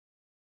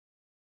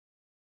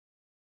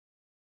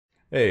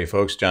Hey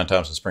folks, John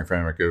Thompson, Spring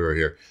Framework Guru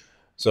here.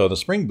 So the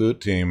Spring Boot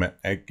team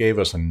gave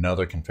us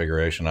another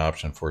configuration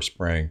option for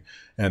Spring,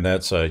 and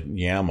that's a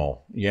YAML.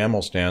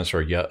 YAML stands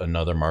for yet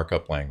another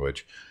markup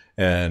language,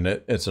 and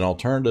it's an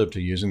alternative to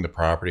using the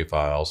property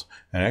files,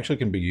 and actually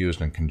can be used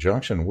in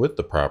conjunction with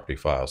the property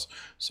files.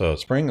 So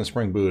Spring and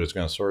Spring Boot is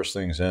going to source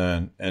things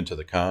into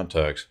the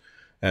context,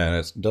 and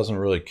it doesn't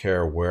really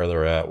care where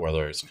they're at,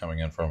 whether it's coming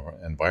in from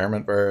an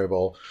environment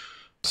variable,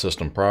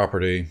 system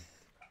property,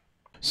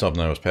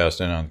 something that was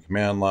passed in on the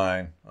command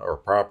line, or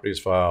properties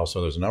file. So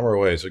there's a number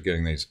of ways of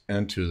getting these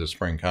into the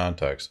Spring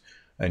context.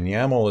 And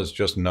YAML is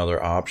just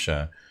another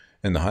option.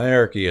 In the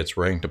hierarchy, it's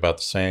ranked about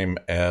the same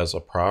as a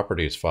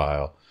properties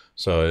file.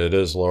 So it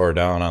is lower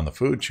down on the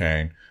food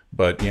chain,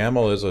 but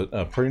YAML is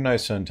a pretty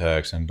nice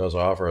syntax and does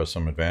offer us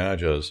some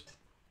advantages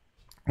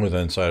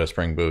inside of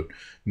Spring Boot.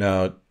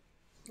 Now,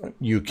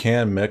 you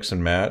can mix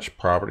and match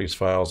properties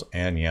files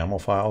and YAML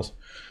files,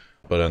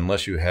 but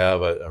unless you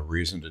have a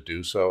reason to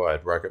do so,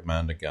 I'd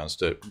recommend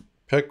against it.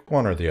 Pick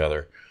one or the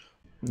other.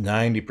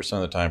 90%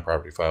 of the time,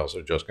 property files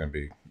are just going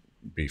to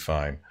be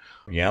fine.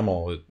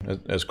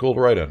 YAML is cool to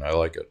write in. I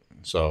like it.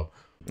 So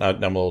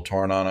I'm a little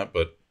torn on it,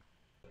 but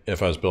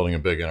if I was building a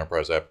big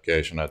enterprise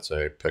application, I'd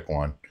say pick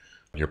one.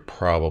 You're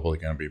probably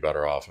going to be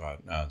better off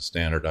on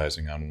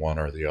standardizing on one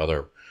or the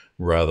other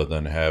rather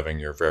than having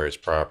your various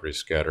properties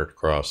scattered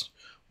across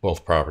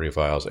both property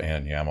files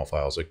and YAML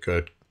files. It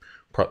could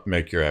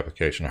make your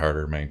application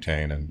harder to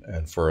maintain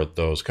and for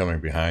those coming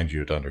behind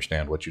you to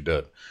understand what you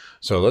did.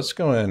 So let's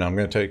go in. I'm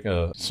going to take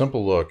a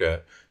simple look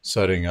at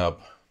setting up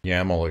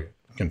YAML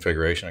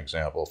configuration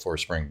example for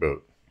Spring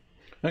Boot.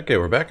 Okay,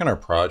 we're back in our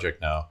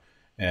project now,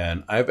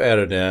 and I've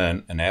added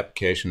in an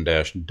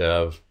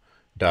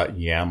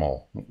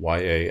application-dev.yaml,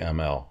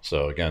 Y-A-M-L.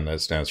 So again, that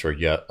stands for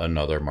yet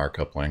another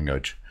markup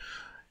language.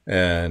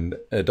 And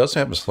it does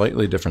have a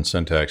slightly different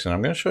syntax, and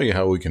I'm going to show you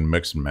how we can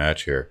mix and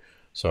match here.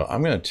 So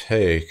I'm going to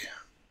take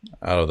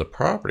out of the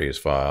properties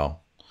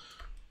file,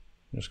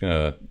 I'm just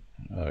going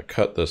to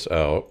cut this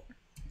out,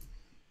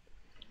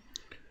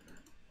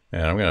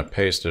 and I'm going to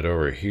paste it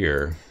over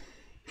here.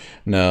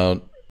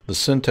 Now, the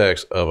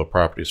syntax of a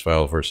properties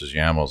file versus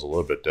YAML is a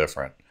little bit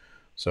different.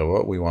 So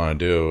what we want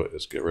to do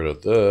is get rid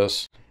of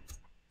this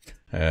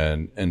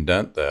and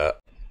indent that.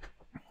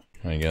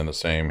 And again, the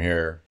same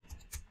here.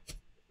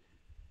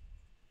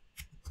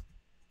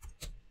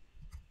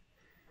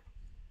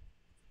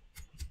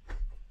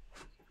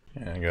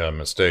 And I got a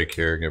mistake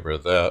here, get rid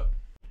of that.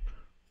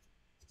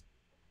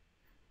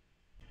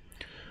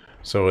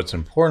 So what's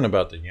important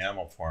about the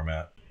YAML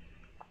format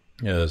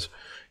is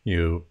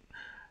you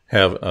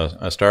have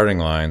a starting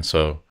line.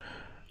 So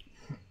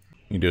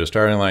you do a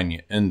starting line,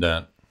 you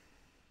indent,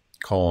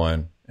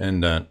 colon,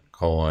 indent,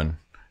 colon,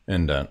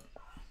 indent.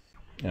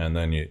 And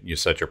then you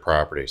set your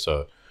property.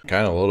 So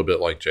kind of a little bit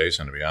like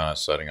JSON, to be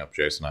honest, setting up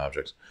JSON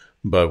objects.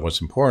 But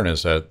what's important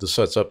is that this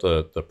sets up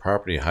the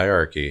property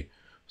hierarchy.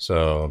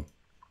 So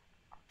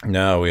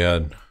now we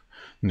had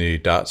the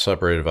dot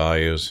separated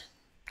values,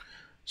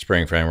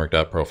 Spring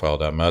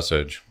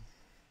Framework.profile.message,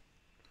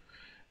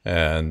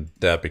 and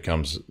that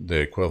becomes the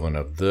equivalent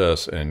of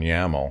this in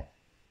YAML.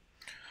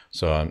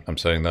 So I'm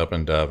setting that up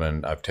in dev,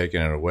 and I've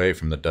taken it away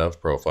from the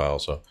dev profile.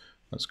 So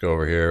let's go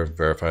over here,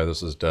 verify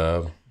this is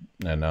dev,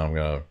 and now I'm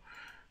going to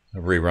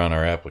rerun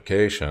our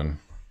application.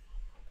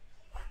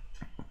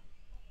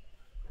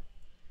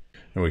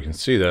 And we can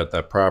see that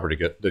that property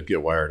did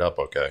get wired up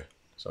okay.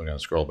 So I'm going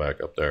to scroll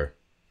back up there.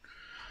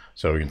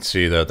 So we can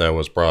see that that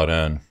was brought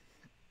in,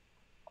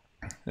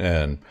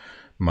 and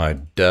my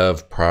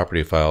dev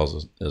property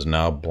files is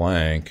now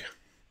blank,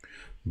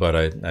 but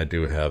I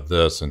do have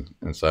this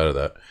inside of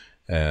that.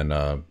 And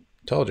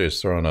IntelliJ is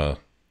throwing a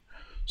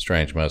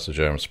strange message.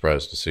 I'm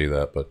surprised to see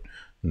that, but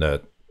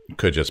that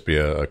could just be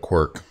a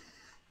quirk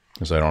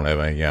because I don't have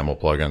any YAML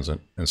plugins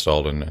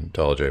installed in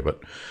IntelliJ, but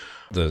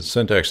the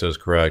syntax is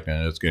correct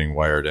and it's getting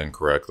wired in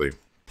correctly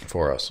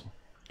for us.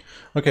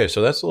 Okay,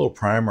 so that's a little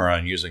primer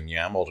on using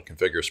YAML to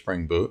configure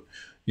Spring Boot.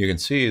 You can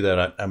see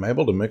that I'm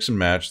able to mix and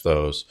match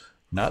those.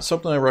 Not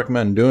something I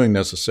recommend doing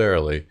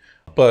necessarily,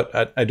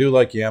 but I do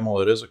like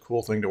YAML. It is a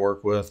cool thing to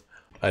work with.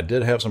 I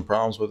did have some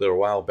problems with it a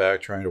while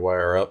back trying to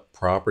wire up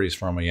properties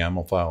from a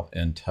YAML file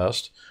in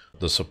test.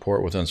 The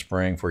support within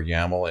Spring for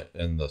YAML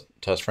in the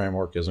test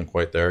framework isn't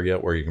quite there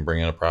yet where you can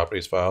bring in a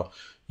properties file.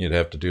 You'd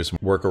have to do some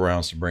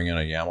workarounds to bring in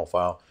a YAML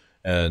file.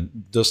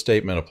 And this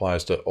statement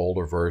applies to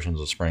older versions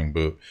of Spring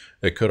Boot.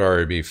 It could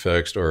already be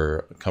fixed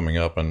or coming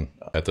up, and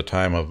at the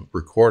time of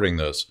recording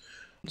this,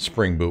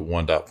 Spring Boot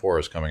 1.4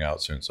 is coming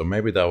out soon. So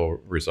maybe that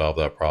will resolve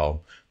that problem.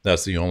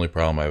 That's the only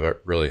problem I've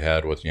really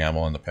had with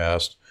YAML in the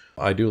past.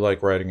 I do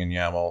like writing in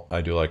YAML.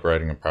 I do like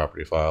writing in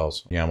property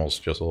files. YAML is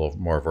just a little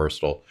more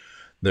versatile.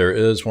 There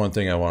is one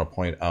thing I want to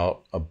point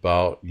out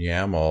about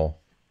YAML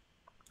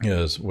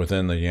is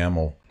within the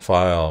YAML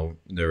file,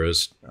 there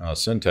is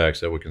syntax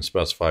that we can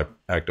specify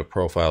active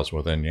profiles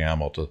within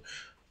YAML to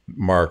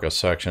mark a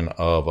section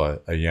of a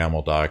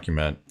YAML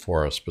document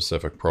for a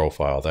specific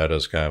profile. That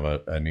is kind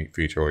of a neat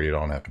feature where you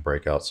don't have to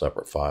break out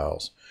separate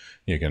files.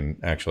 You can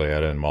actually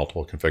add in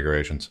multiple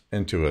configurations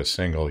into a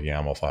single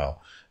YAML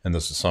file. And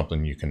this is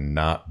something you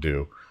cannot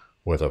do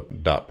with a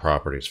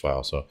 .properties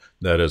file. So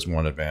that is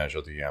one advantage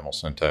of the YAML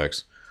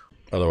syntax.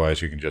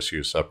 Otherwise, you can just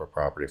use separate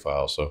property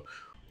files. So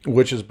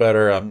which is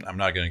better? I'm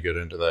not going to get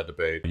into that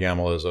debate.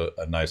 YAML is a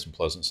nice and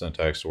pleasant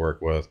syntax to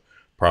work with.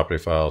 Property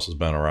files has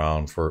been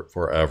around for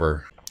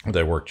forever.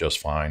 They work just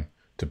fine,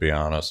 to be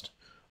honest.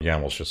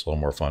 YAML is just a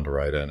little more fun to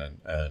write in, and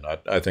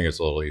I think it's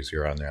a little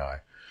easier on the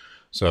eye.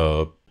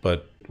 So,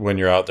 but when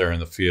you're out there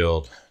in the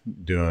field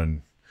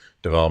doing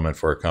development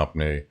for a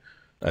company,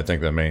 I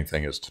think the main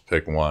thing is to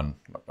pick one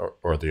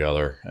or the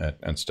other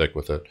and stick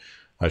with it.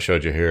 I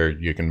showed you here,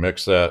 you can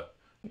mix that.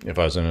 If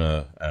I was in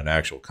an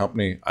actual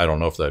company, I don't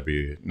know if that'd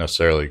be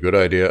necessarily a good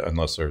idea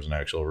unless there's an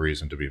actual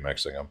reason to be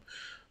mixing them.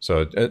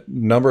 So a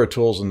number of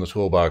tools in the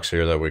toolbox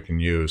here that we can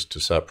use to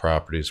set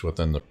properties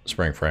within the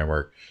Spring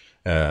framework.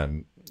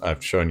 And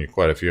I've shown you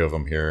quite a few of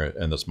them here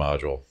in this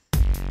module.